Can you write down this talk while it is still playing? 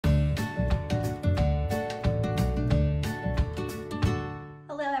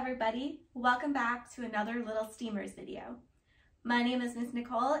everybody, welcome back to another Little Steamers video. My name is Miss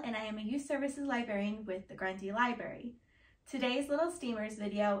Nicole and I am a Youth Services Librarian with the Grundy Library. Today's Little Steamers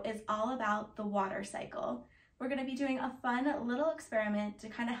video is all about the water cycle. We're going to be doing a fun little experiment to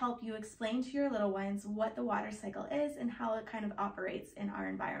kind of help you explain to your little ones what the water cycle is and how it kind of operates in our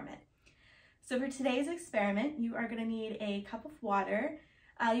environment. So for today's experiment, you are going to need a cup of water.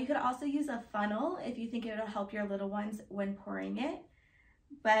 You could also use a funnel if you think it'll help your little ones when pouring it.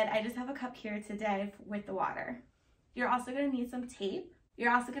 But I just have a cup here today with the water. You're also going to need some tape.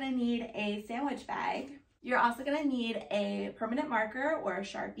 You're also going to need a sandwich bag. You're also going to need a permanent marker or a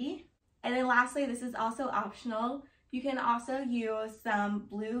Sharpie. And then lastly, this is also optional. You can also use some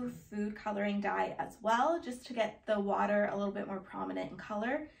blue food coloring dye as well, just to get the water a little bit more prominent in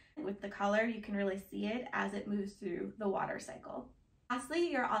color. With the color, you can really see it as it moves through the water cycle.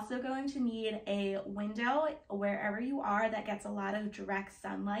 Lastly, you're also going to need a window wherever you are that gets a lot of direct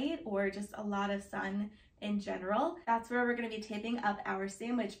sunlight or just a lot of sun in general. That's where we're going to be taping up our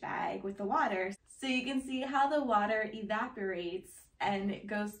sandwich bag with the water so you can see how the water evaporates and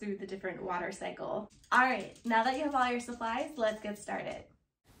goes through the different water cycle. All right, now that you have all your supplies, let's get started.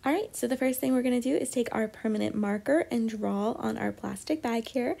 All right, so the first thing we're going to do is take our permanent marker and draw on our plastic bag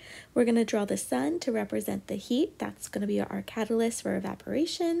here. We're going to draw the sun to represent the heat. That's going to be our catalyst for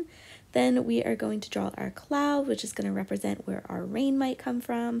evaporation. Then we are going to draw our cloud, which is going to represent where our rain might come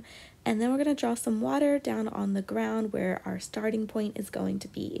from. And then we're going to draw some water down on the ground where our starting point is going to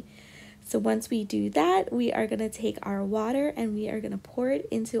be. So once we do that, we are going to take our water and we are going to pour it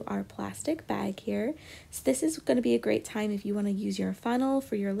into our plastic bag here. So this is going to be a great time if you want to use your funnel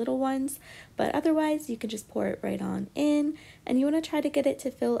for your little ones, but otherwise you can just pour it right on in, and you want to try to get it to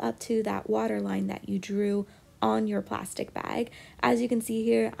fill up to that water line that you drew on your plastic bag. As you can see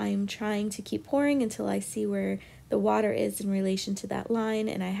here, I'm trying to keep pouring until I see where the water is in relation to that line,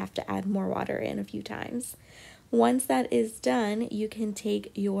 and I have to add more water in a few times. Once that is done, you can take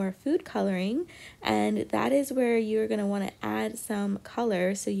your food coloring, and that is where you're going to want to add some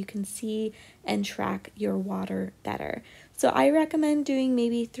color so you can see and track your water better. So I recommend doing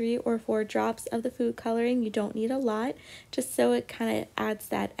maybe 3 or 4 drops of the food coloring. You don't need a lot, just so it kind of adds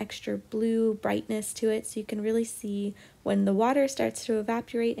that extra blue brightness to it so you can really see when the water starts to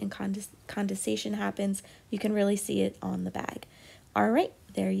evaporate and condensation happens, you can really see it on the bag. All right,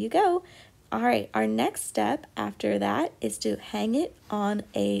 there you go. All right, our next step after that is to hang it on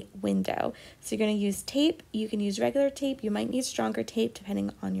a window. So you're going to use tape. You can use regular tape. You might need stronger tape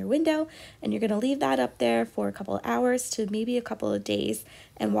depending on your window. And you're going to leave that up there for a couple of hours to maybe a couple of days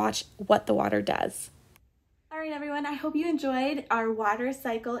and watch what the water does. All right, everyone, I hope you enjoyed our water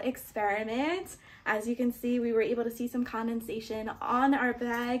cycle experiment. As you can see, we were able to see some condensation on our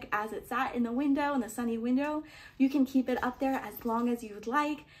bag as it sat in the window, in the sunny window. You can keep it up there as long as you would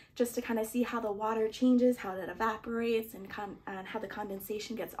like, just to kind of see how the water changes, how it evaporates, and how the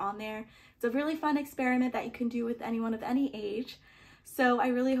condensation gets on there. It's a really fun experiment that you can do with anyone of any age. So I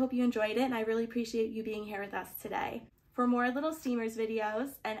really hope you enjoyed it, and I really appreciate you being here with us today. For more Little Steamers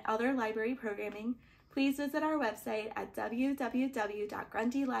videos and other library programming, please visit our website at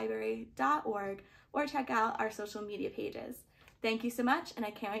www.grundylibrary.org or check out our social media pages. Thank you so much, and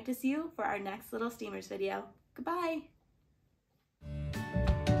I can't wait to see you for our next Little Steamers video. Goodbye!